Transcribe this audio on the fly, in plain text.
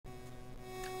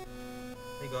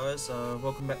guys,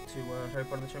 welcome back to Harry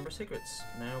Potter and the Chamber of Secrets.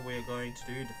 Now we're going to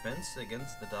do Defense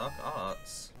Against the Dark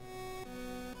Arts.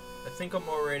 I think I'm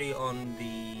already on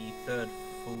the 3rd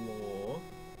floor.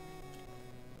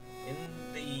 In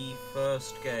the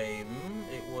first game,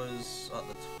 it was at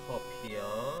the top here,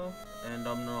 and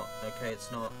I'm not... Okay,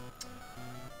 it's not...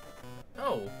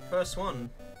 Oh, first one.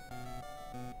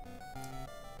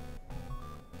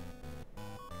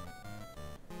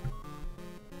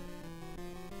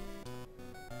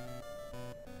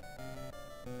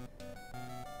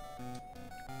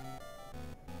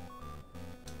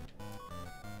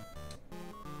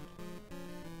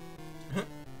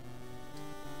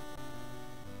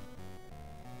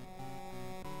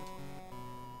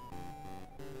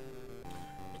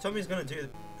 He told me he's gonna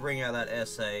bring out that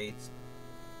essay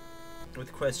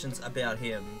with questions about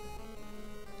him.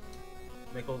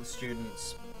 Make all the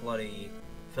students bloody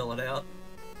fill it out.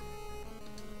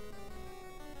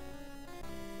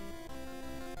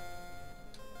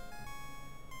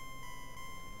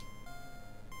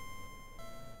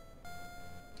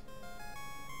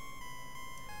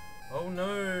 Oh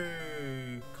no!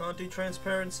 Can't do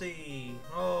transparency!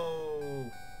 Oh!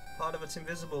 Part of it's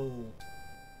invisible.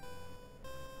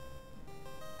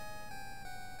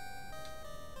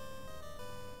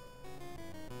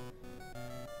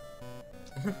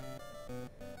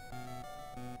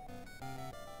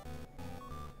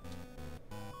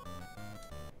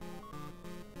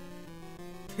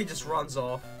 He just runs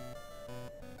off.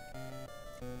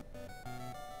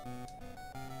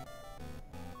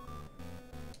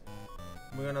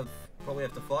 We're gonna probably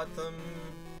have to fight them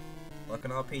like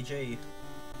an RPG.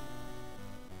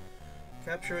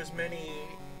 Capture as many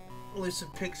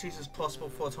elusive pixies as possible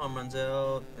before time runs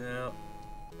out. Yeah.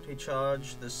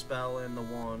 Recharge the spell and the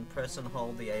wand. Press and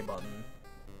hold the A button.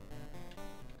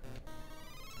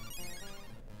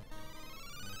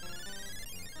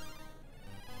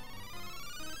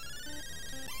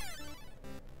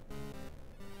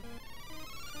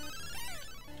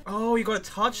 Oh, you gotta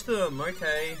touch them,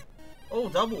 okay. Oh,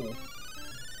 double.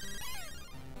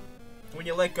 When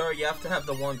you let go, you have to have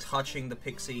the wand touching the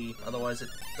pixie, otherwise it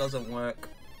doesn't work.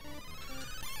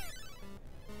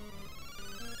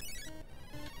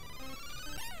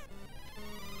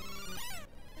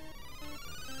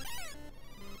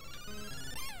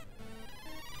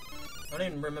 I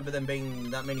didn't remember them being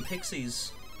that many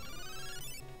pixies.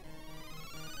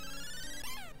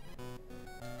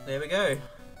 There we go.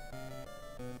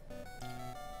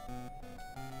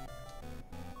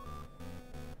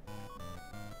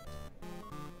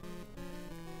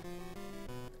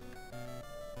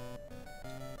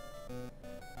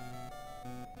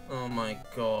 Oh my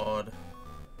god.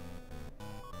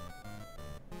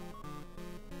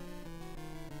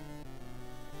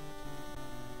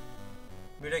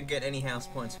 We don't get any house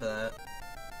points for that.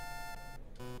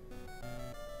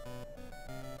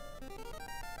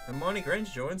 Hermione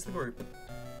Granger joins the group.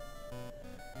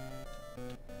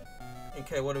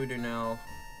 Okay, what do we do now?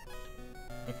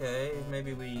 Okay,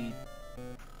 maybe we...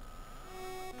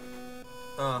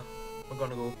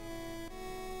 McGonagall.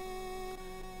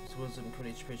 This wasn't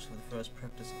Quidditch pitch for the first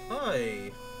practice.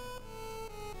 Hi!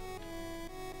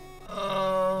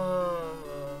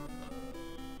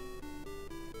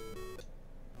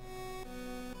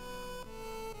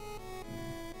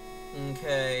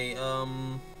 Okay, I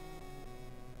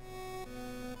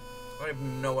have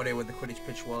no idea what the Quidditch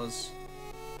pitch was.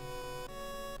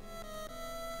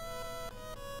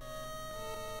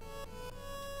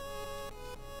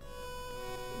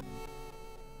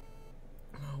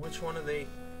 Which one are they?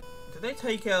 Did they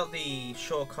take out the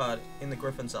shortcut in the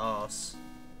Griffin's arse?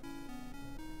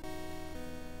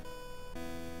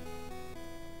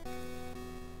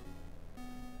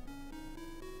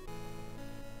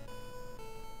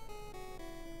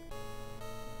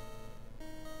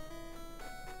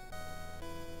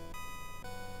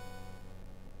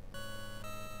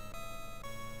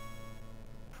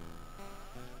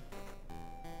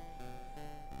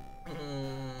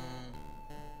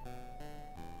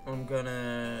 I'm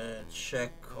gonna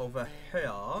check over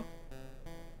here.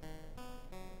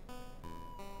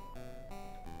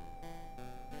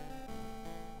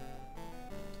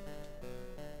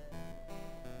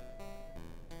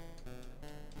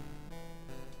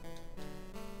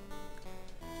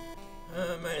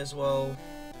 May as well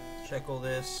check all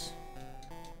this.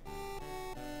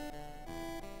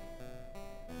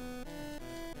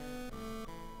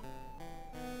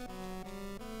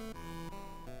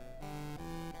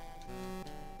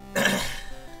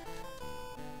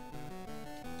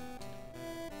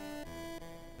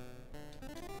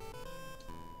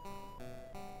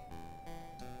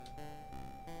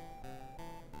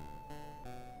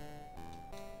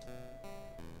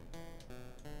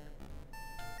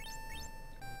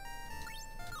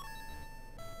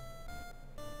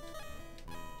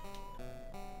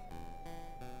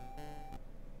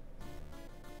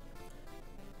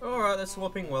 Alright, that's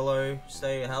Whopping Willow.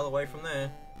 Stay a hell away from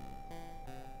there.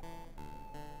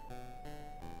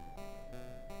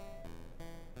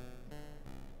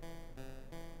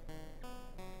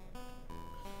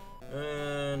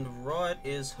 And right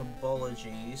is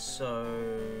Herbology, so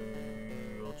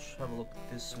let's have a look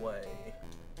this way.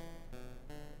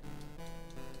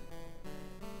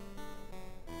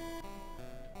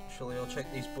 Actually, I'll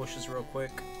check these bushes real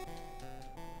quick.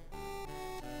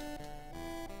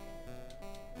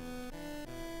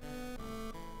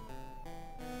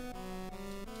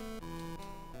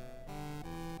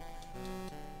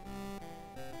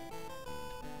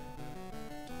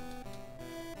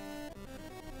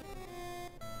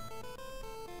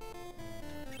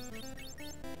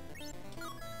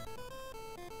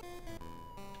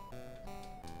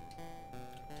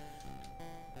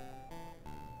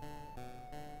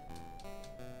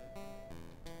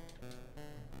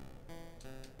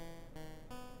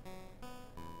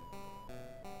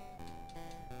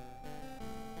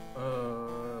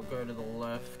 Go to the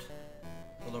left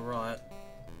or the right.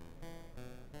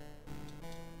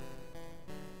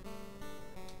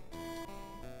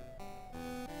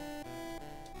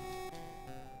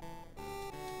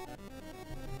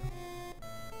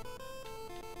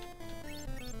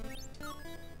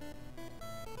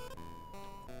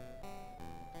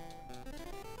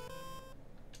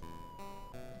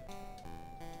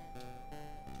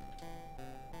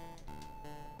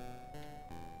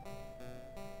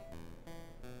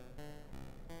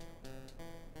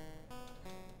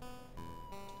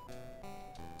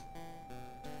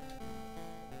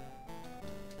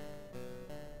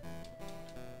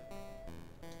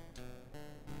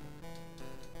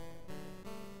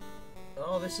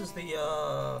 Oh, this is the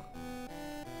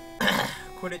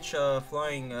Quidditch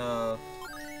flying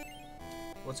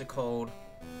what's it called?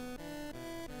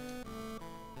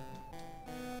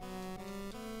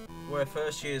 Where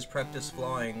first years practice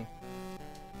flying.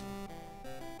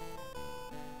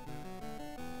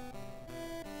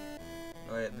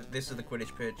 Oh yeah, this is the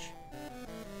Quidditch pitch.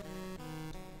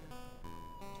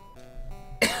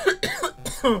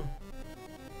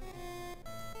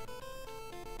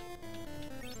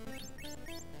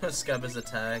 Scabbers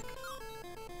attack.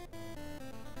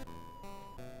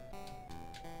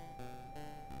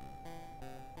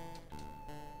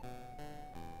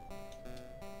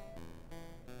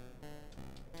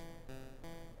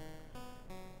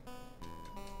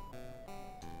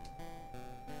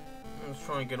 I'm just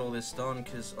trying to get all this done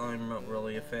because I'm not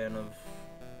really a fan of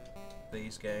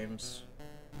these games.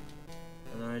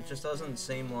 And it just doesn't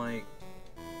seem like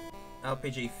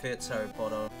RPG fits Harry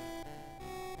Potter.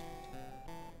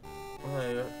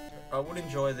 I would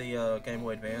enjoy the Game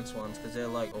Boy Advance ones because they're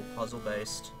like all puzzle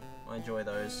based. I enjoy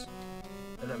those.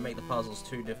 They don't make the puzzles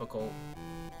too difficult.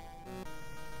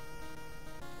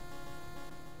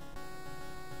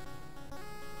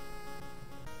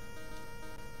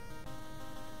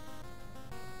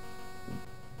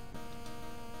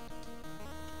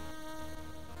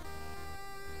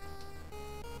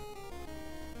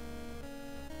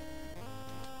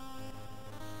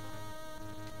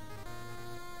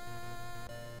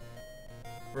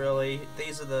 Really?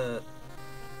 These are the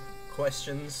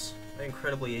questions? They're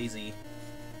incredibly easy.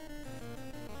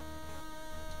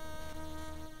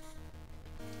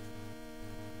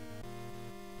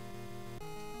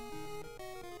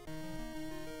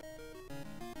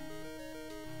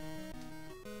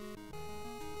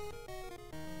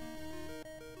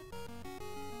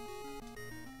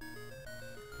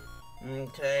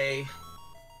 Okay.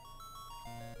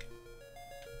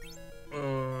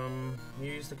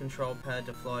 Use the control pad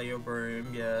to fly your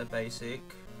broom. Yeah, basic.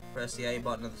 Press the A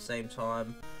button at the same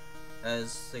time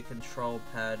as the control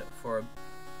pad for a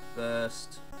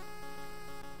burst.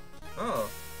 Oh.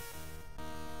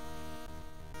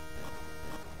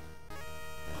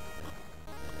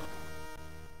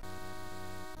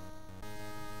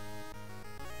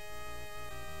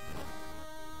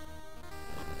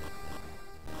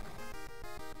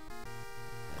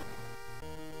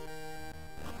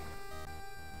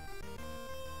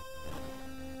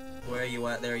 Where are you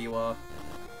at? There you are.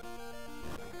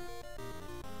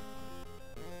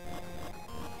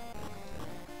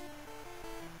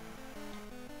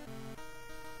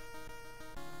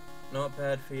 Not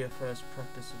bad for your first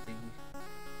practice of the...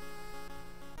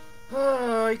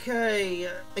 Oh, okay.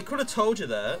 It could have told you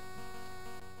that.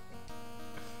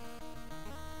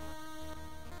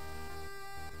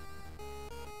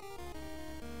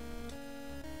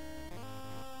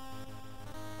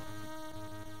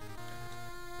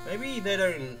 Maybe they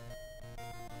don't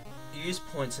use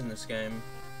points in this game.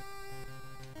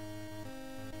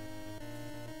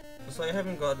 So I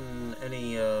haven't gotten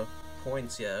any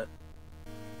points yet.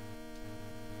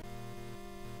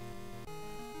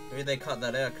 Maybe they cut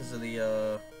that out because of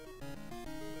the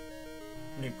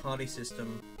new party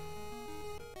system.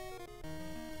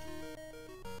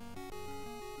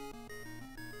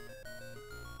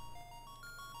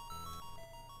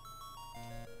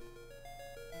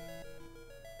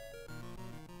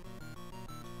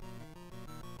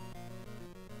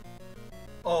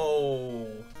 Oh.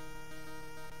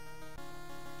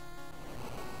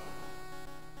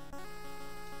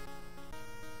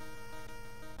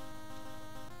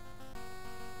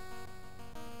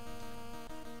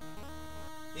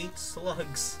 Eat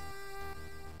slugs.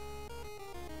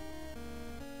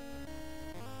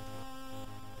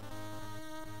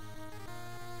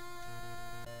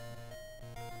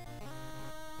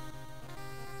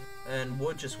 And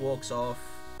Wood just walks off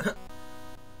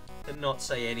and not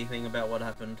say anything about what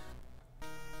happened.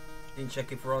 Didn't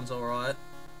check if Ron's alright.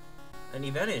 And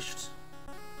he vanished.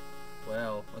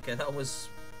 Wow. Okay, that was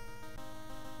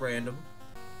random.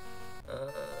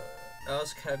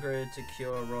 Ask Hagrid to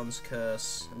cure Ron's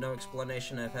curse. No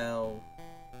explanation of how...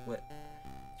 If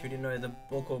you didn't know the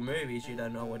book or movies, you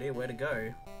don't know where to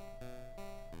go.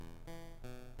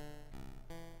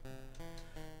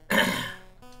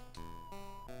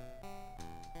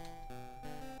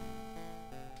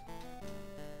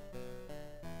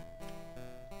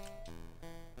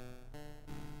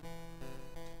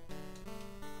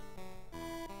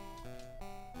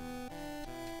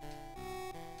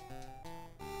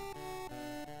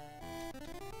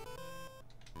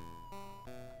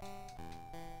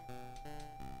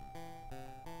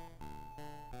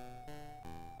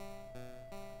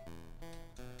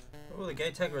 Oh, the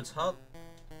gate to Hagrid's hut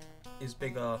is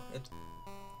bigger.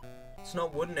 It's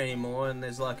not wooden anymore, and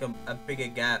there's like a bigger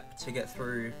gap to get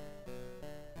through.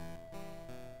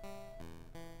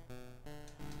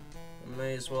 I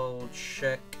may as well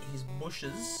check his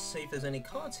bushes, see if there's any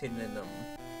cards hidden in them.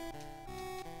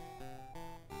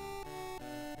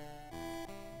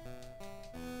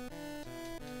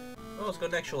 Oh, it's got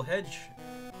an actual hedge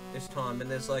this time, and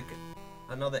there's like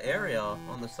another area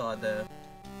on the side there.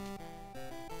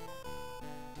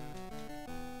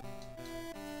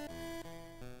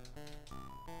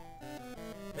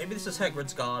 Maybe this is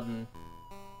Hagrid's garden.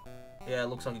 Yeah, it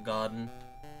looks like a garden.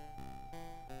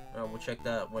 Alright, we'll check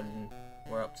that when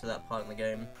we're up to that part in the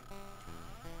game.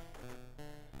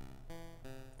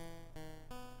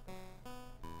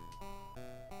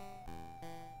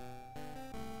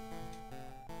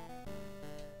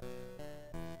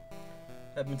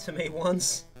 Happened to me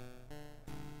once.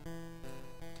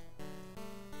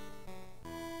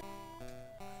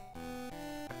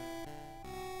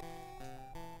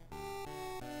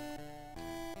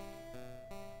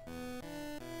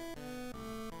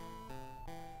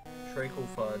 Treacle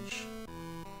fudge.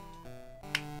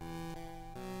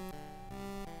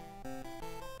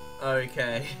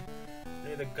 Okay. I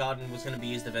knew the garden was going to be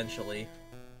used eventually.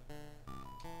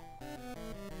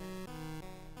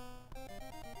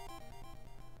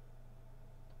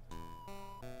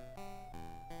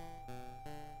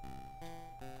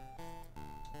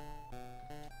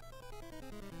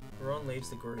 Ron leaves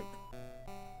the group.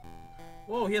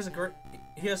 Whoa, he has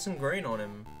some green on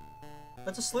him.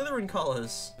 That's a Slytherin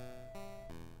colours.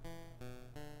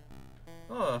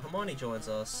 Oh, Hermione joins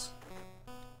us.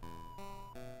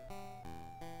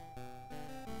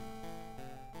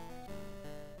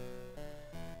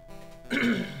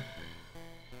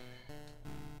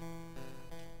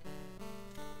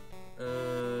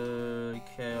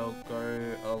 Okay, I'll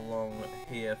go along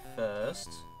here first.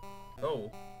 Oh,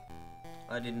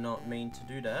 I did not mean to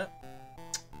do that.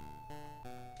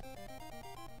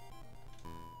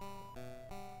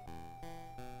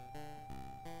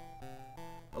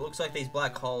 It looks like these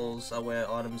black holes are where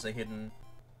items are hidden.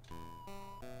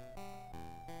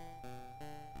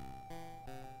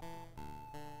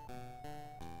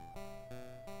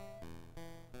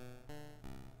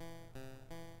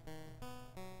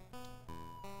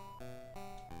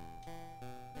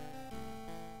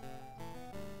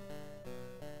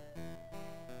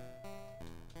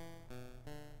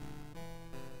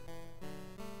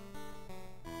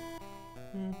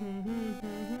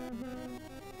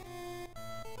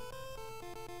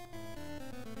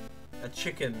 A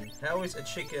chicken. How is a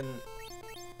chicken...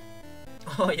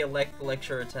 Oh yeah,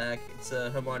 lecture attack. It's a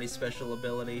Hermione's special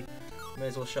ability. May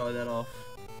as well show that off.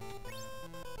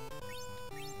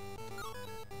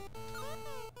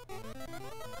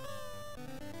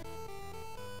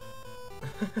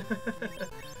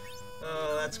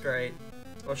 Oh, that's great.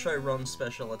 I'll show Ron's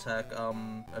special attack,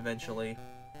 eventually.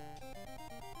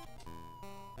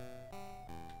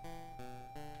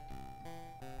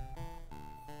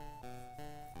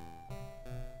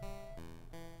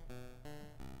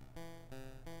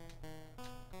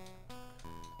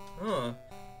 Oh.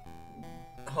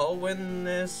 Hole when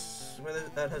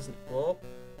that hasn't. Oh,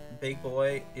 big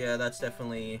boy. Yeah, that's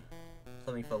definitely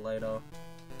something for later.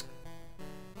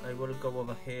 I would go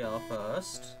over here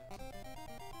first.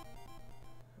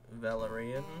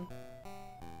 Valerian.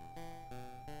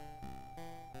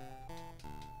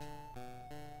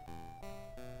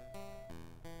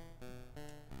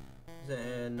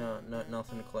 No,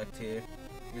 nothing to collect here.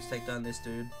 Just take down this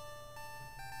dude.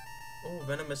 Oh,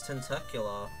 venomous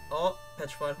tentacular. Oh,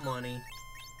 petrified Hermione.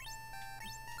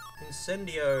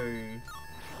 Incendio.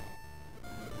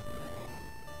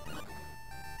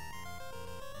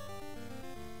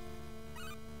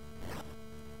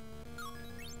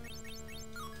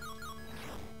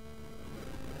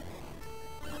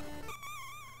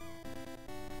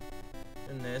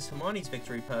 And there's Hermione's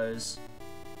victory pose.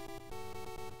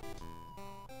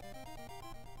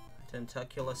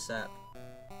 Tentacular sap.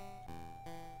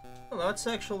 Well, that's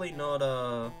actually not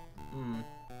a...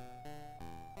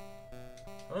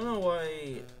 I don't know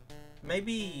why...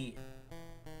 Maybe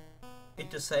it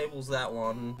disables that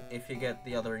one if you get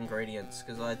the other ingredients,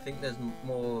 because I think there's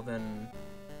more than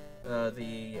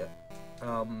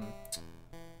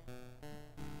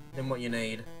than what you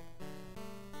need.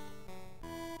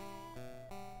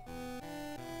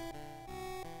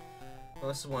 Well,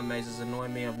 this is why mazes annoy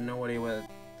me. I have no idea where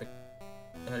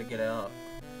how to get out.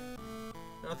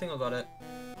 I think I got it.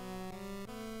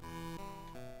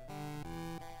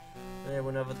 Yeah,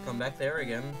 we'll never come back there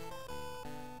again.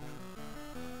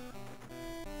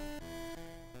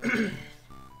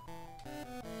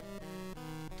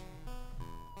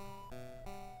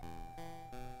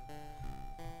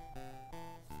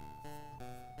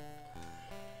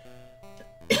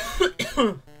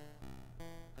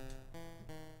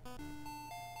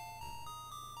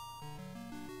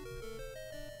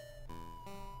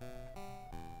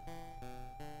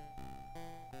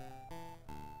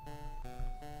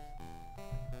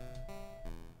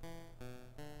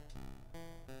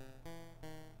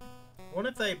 What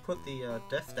if they put the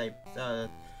Deathday,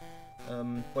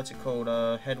 what's it called,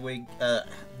 Hedwig,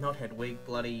 not Hedwig,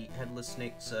 bloody Headless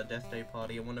Nick's Deathday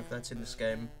party? I wonder if that's in this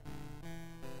game.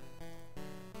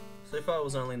 So far it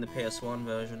was only in the PS1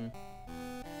 version.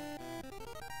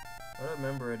 I don't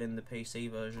remember it in the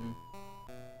PC version.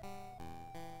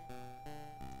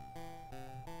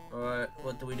 Alright,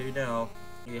 what do we do now?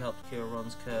 You help cure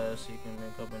Ron's curse, you can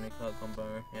make up any card combo,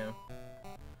 yeah.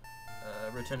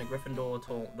 Return to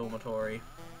Gryffindor dormitory.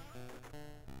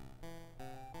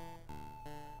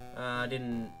 I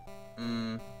didn't...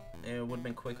 it would have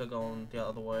been quicker going the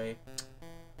other way.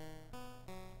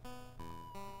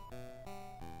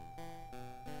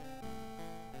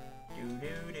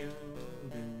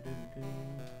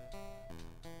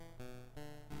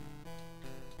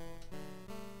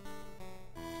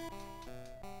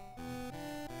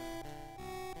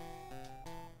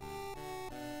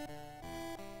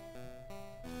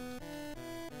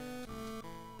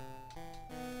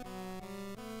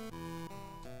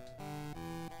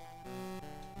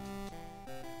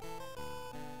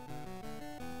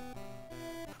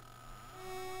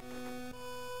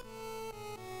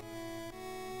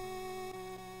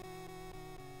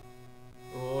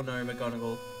 Oh no,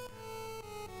 McGonagall.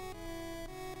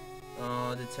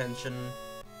 Oh, detention.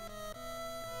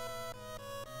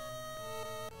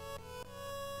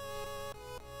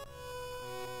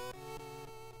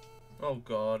 Oh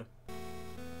god.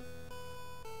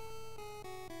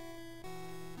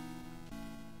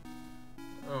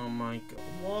 Oh my god.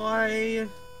 Why?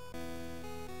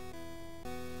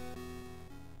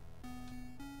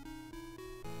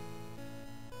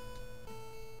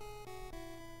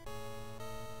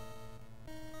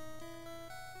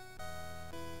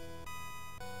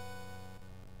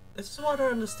 This is what I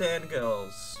don't understand,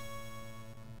 girls.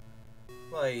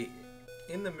 Like,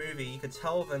 in the movie, you could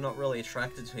tell they're not really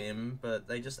attracted to him, but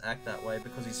they just act that way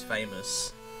because he's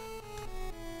famous.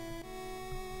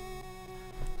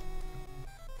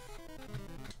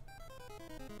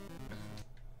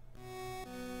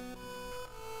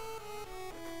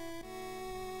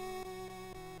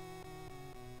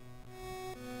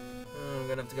 I'm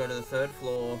gonna have to go to the 3rd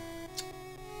floor.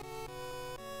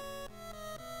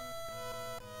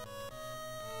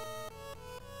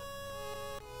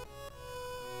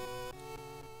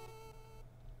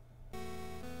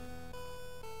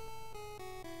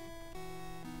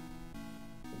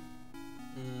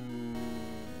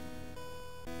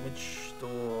 Which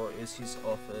door is his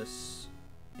office?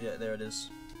 Yeah, there it is.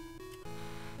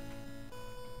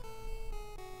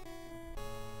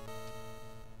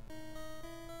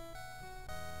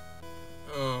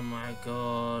 Oh my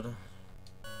god.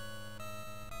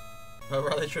 I'd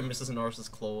rather trim Mrs. Norris's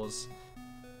claws.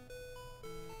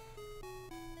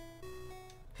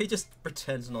 He just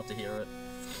pretends not to hear it.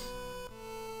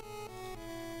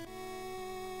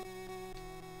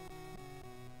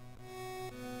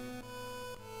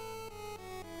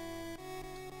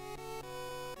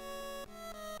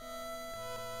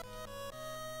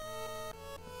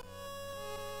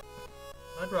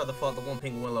 I'd rather fight the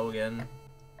Whomping Willow again.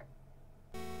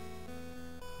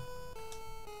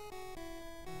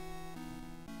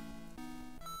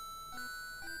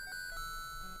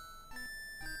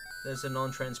 There's a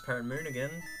non-transparent moon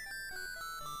again.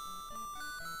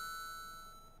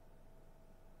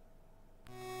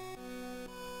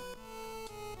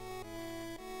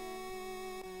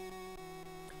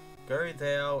 Go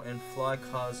thou and fly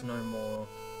cars no more.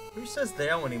 Who says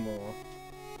thou anymore?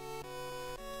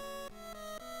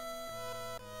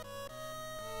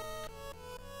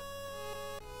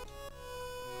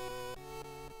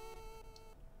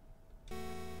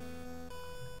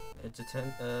 It's a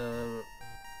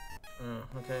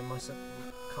okay, must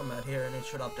come out here and it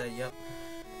should update, yep.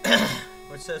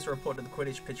 Which says report to the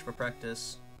Quidditch pitch for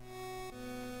practice.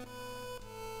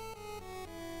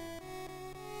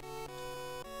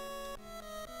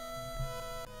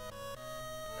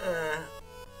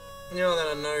 Now that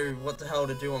I know what the hell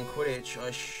to do on Quidditch,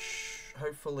 I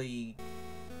hopefully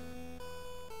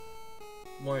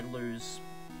won't lose.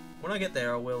 When I get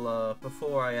there, I will,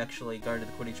 before I actually go to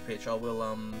the Quidditch pitch, I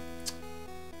will,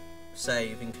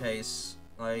 save in case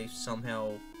I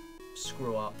somehow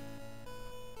screw up.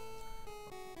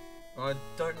 I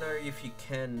don't know if you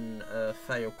can,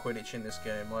 fail Quidditch in this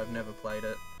game. I've never played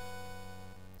it.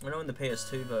 I know in the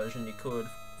PS2 version you could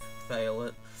fail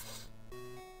it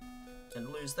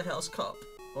and lose the House Cup.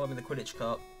 Or I mean the Quidditch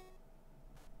Cup.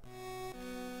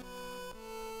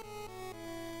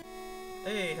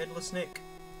 Hey, Headless Nick.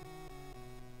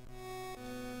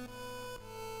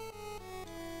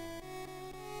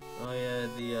 Oh yeah,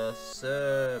 the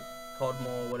Sir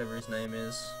Podmore, whatever his name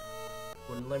is,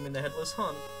 wouldn't let me in the Headless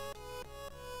Hunt.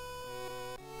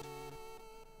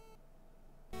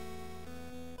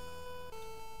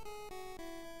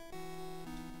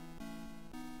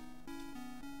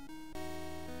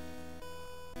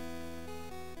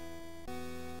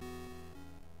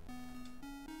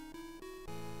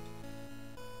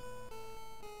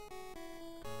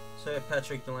 Sir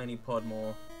Patrick Delaney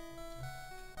Podmore.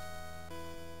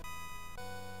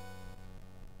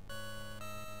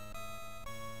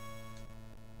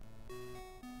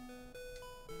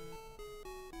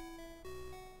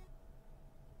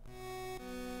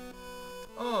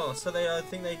 Oh, so they, I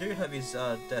think they do have his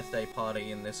Deathday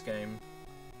party in this game.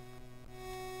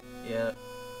 Yeah,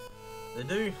 they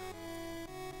do.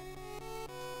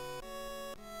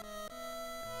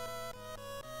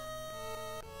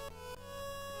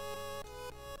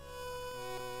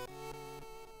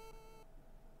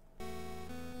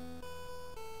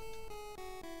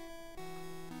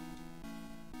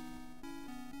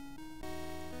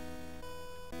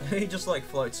 He just like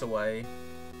floats away,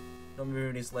 not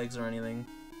moving his legs or anything.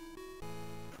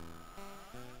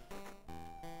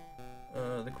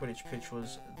 The Quidditch pitch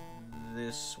was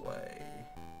this way.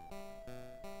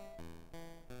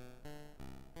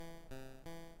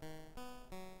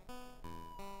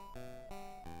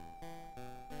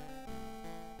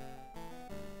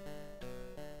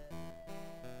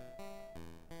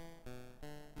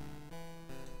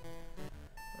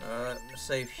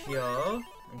 Save here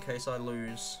in case I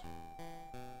lose.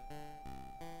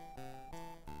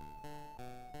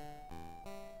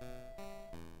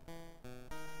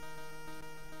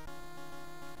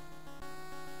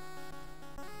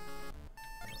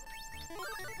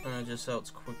 Just so it's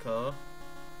quicker.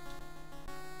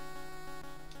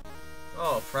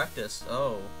 Oh, practice.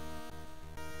 Oh.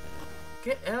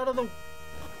 Get out of the...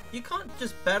 You can't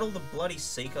just battle the bloody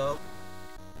Seeker.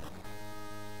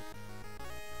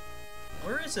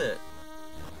 Where is it?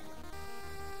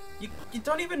 You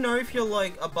don't even know if you're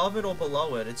like above it or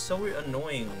below it. It's so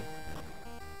annoying.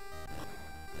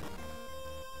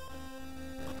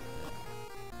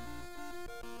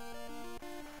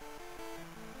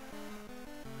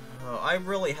 Oh, I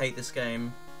really hate this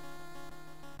game.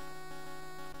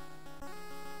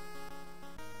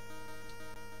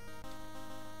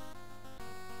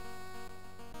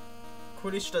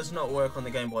 Quidditch does not work on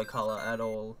the Game Boy Color at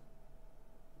all.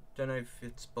 Don't know if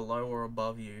it's below or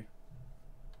above you.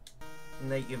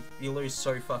 And you lose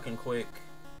so fucking quick.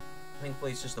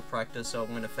 Thankfully it's just a practice, so it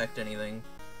won't affect anything.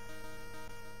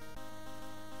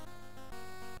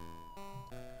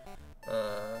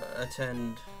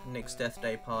 Attend Nick's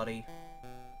Deathday party.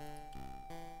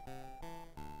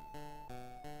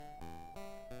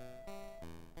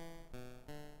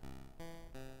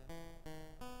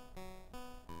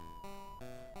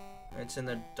 it's in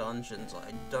the dungeons.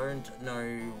 I don't know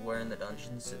where in the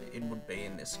dungeons it would be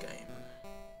in this game.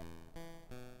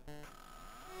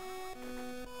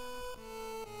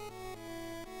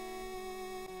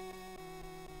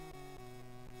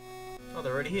 Oh,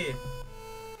 they're already here.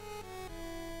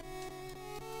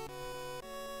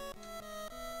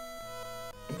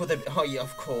 Would they, oh yeah,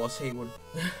 of course, he would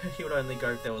he would only go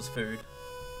if there was food.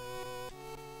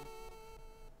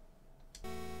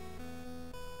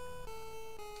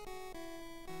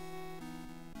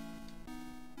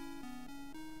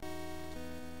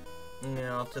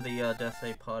 Now, after the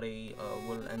Deathday party,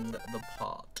 we'll end the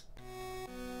part.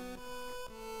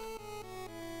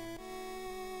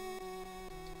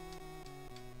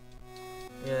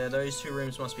 Yeah, those two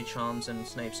rooms must be Charms and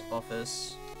Snape's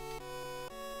office.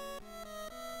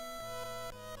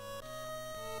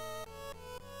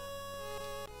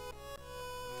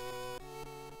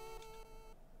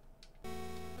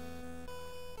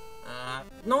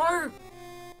 No!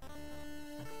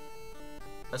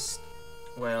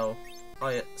 Well, oh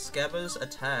yeah, Scabbers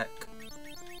attack.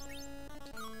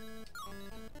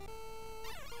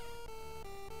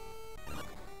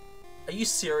 Are you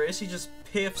serious? He just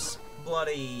piffs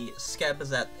bloody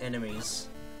Scabbers at enemies.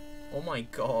 Oh my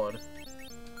god.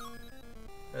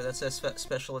 Oh, that's their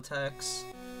special attacks.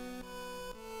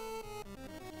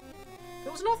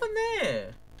 There was nothing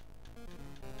there!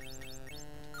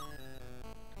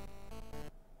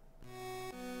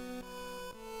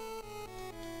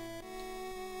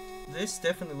 This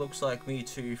definitely looks like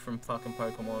Mewtwo from fucking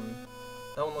Pokemon.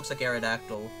 That one looks like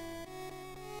Aerodactyl.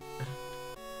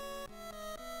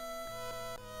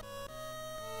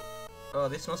 Oh,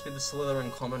 this must be the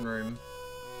Slytherin common room.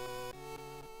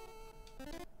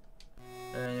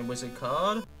 And wizard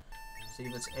card. See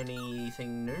if it's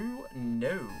anything new.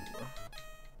 No.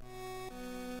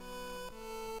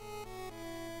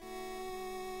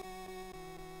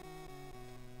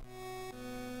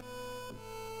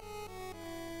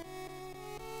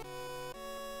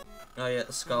 Oh yeah,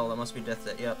 the skull, that must be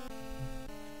Deathday, yep.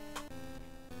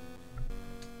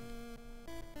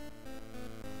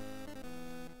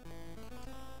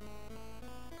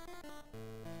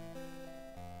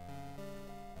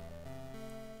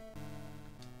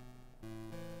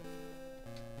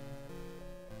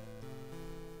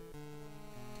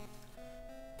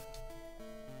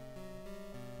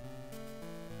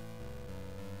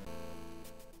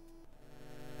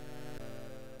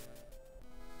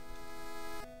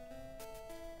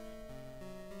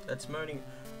 That's moaning.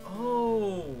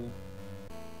 Oh!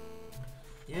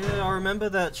 Yeah, I remember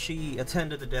that she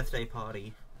attended the Deathday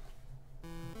party.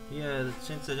 Yeah,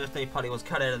 since the Deathday party was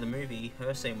cut out of the movie,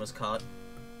 her scene was cut.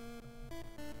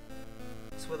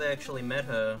 That's where they actually met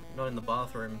her, not in the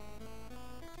bathroom.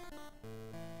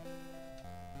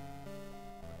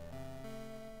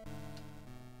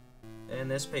 And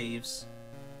there's Peeves.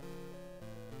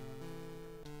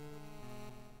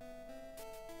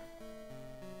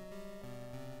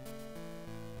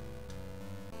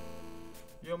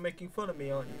 You're making fun of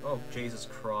me, aren't you? Oh, Jesus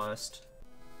Christ.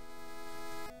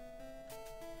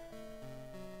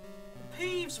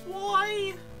 Peeves,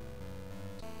 why?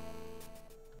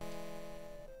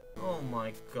 Oh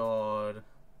my god.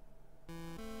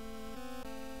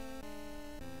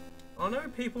 I know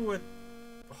people were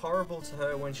horrible to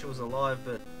her when she was alive,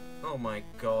 but oh my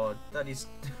god, that is...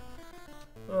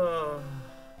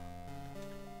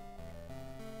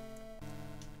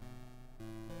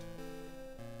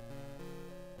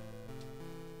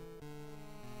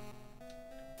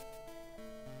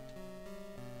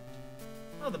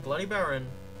 Oh, the Bloody Baron.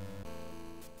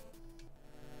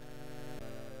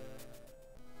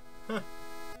 Huh.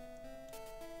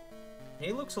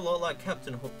 He looks a lot like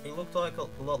Captain Hook. He looked like a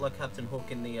lot like Captain Hook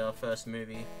in the first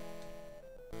movie.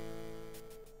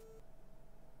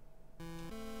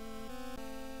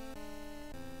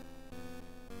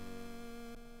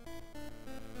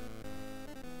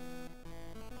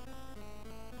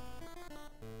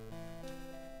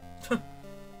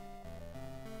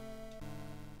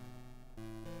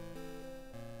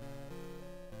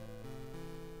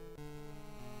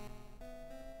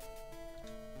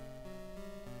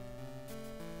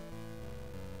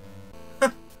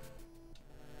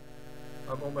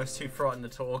 I'm almost too frightened to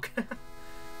talk. I'm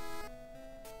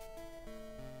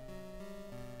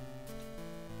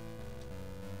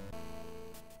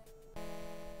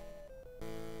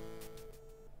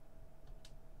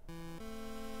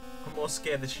more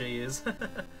scared than she is.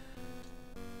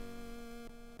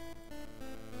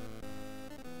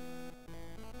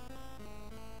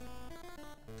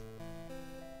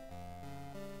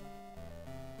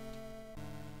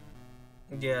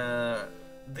 Yeah,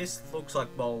 this looks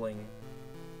like bowling.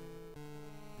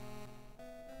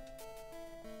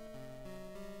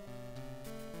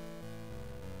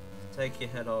 take your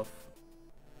head off.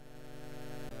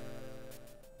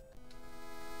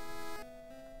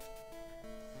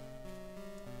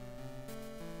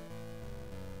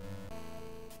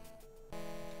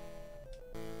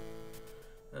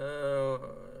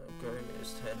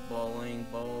 Ghost head bowling.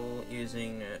 Bowl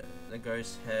using the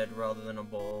ghost head rather than a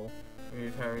ball.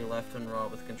 Move Harry left and right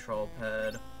with control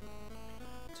pad.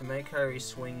 To make Harry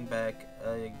swing back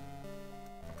a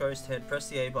ghost head, press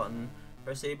the A button.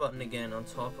 Press the A button again on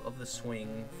top of the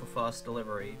swing for fast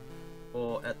delivery,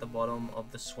 or at the bottom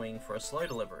of the swing for a slow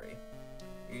delivery.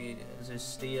 You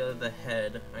just steer the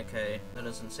head. Okay, that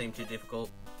doesn't seem too difficult.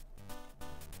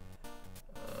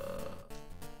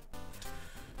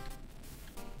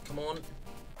 Come on.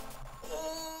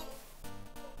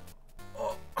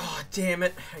 Oh, damn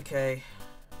it. Okay.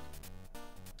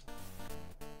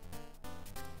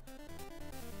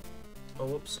 Oh,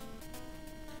 whoops.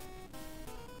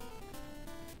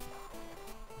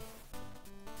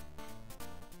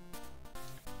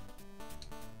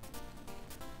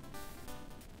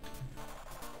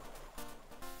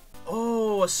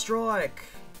 Oh, a strike.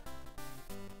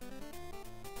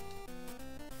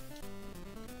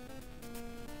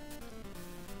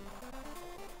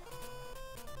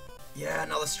 Yeah,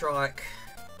 another strike.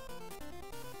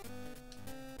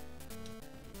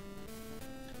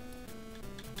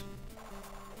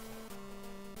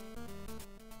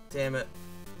 Damn it.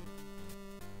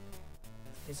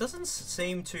 It doesn't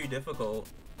seem too difficult.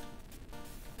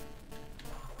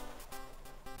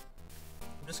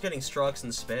 I'm just getting strikes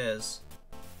and spares.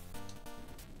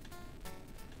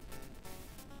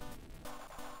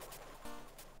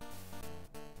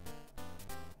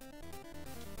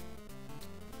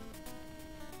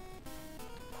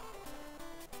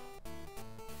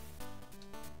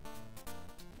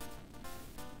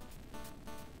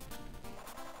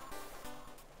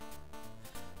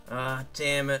 Ah,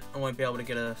 damn it. I won't be able to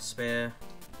get a spare.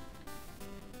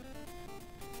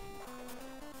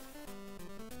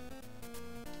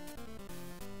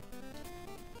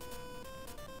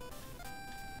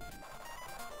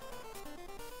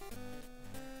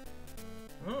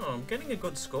 Oh, I'm getting a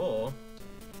good score.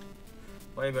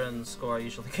 Way better than the score I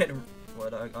usually get in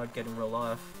what I'd get in real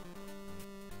life.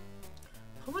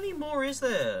 How many more is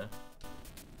there?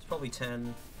 It's probably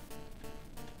 10.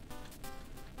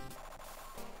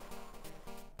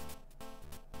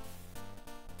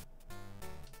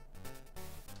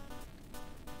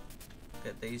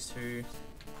 Get these two.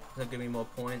 They'll give me more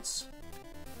points.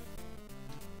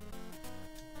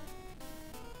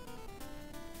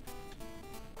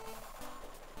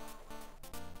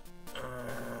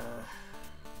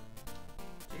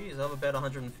 Geez, I have about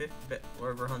 150.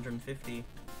 We're over 150.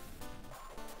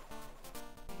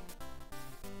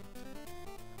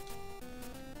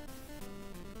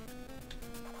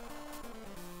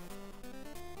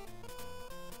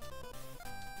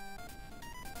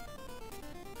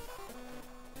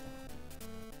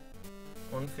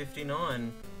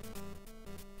 $159.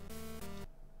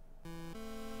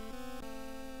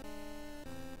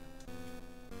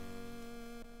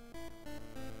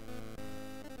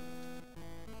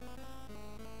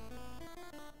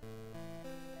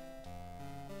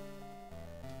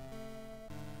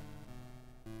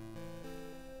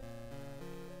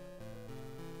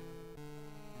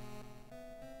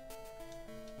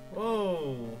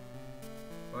 Whoa!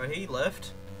 Well, he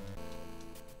left.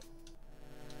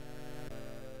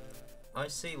 I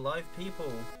see live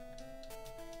people.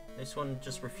 This one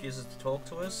just refuses to talk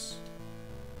to us.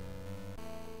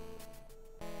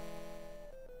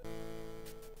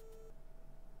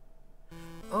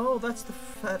 Oh, that's the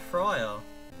Fat Friar.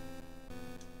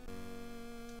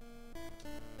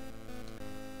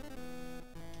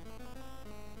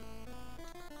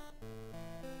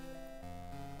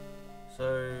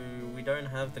 So, we don't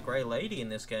have the Grey Lady in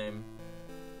this game.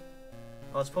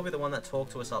 Oh, it's probably the one that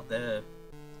talked to us up there.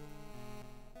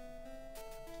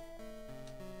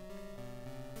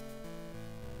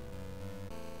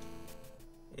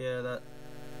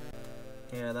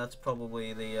 Yeah, that's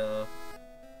probably the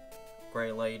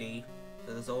Grey Lady.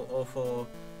 So there's all 4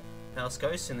 house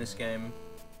ghosts in this game.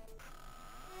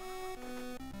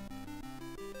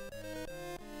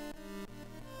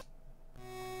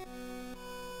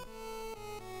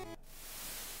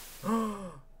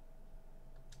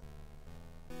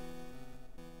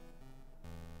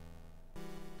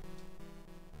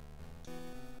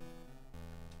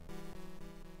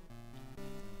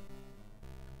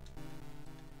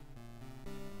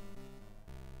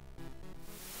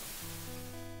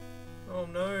 Oh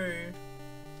no.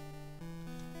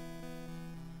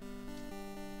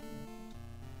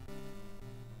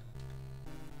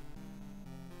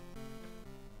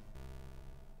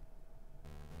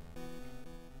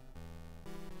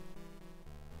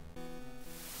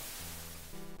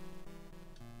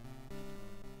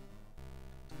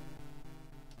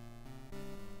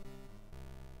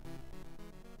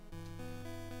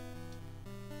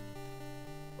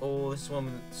 Oh, this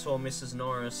woman saw Mrs.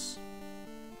 Norris.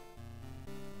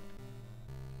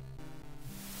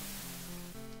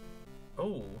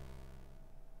 Oh.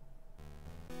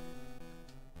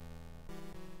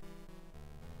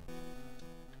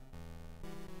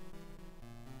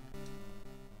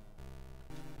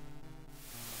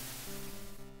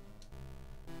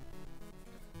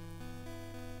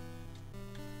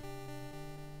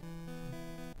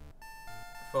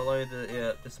 Follow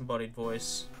the disembodied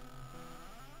voice.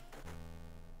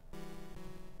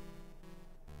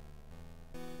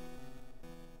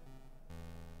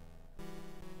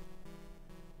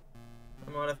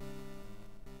 I might have.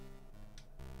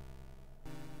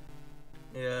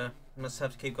 Yeah, must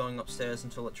have to keep going upstairs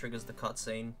until it triggers the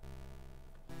cutscene.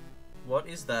 What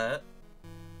is that?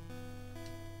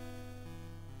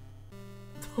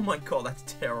 Oh my god, that's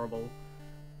terrible.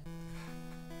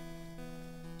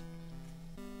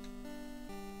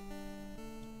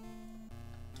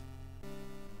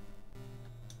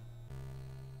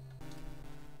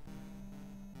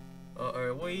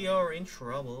 Uh-oh, we are in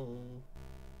trouble.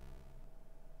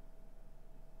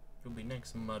 You'll be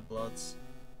next, mudbloods.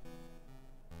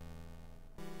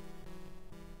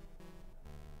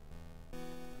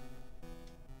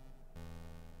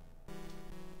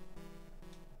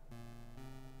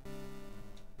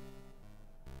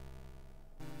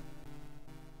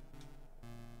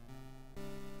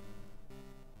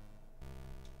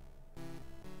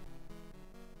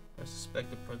 I suspect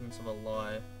the presence of a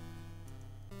lie.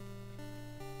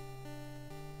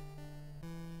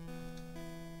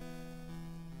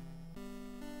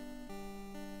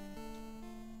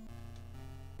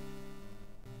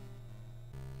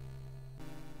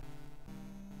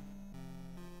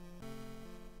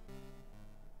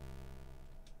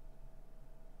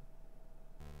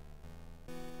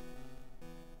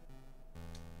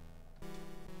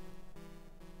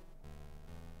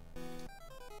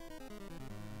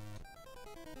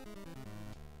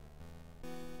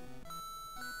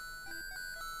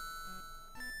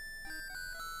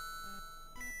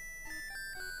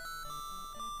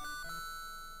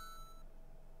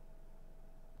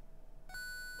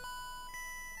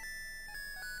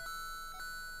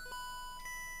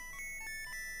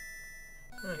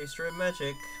 Oh, history of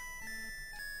magic.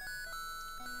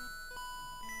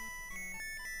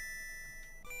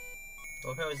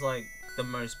 Well, how he's like the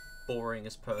most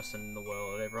boringest person in the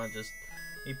world. Everyone just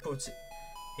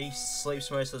he sleeps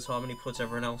most of the time and he puts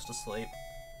everyone else to sleep.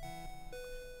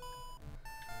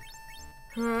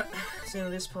 Alright, that's the end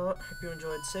of this part. Hope you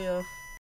enjoyed. See ya.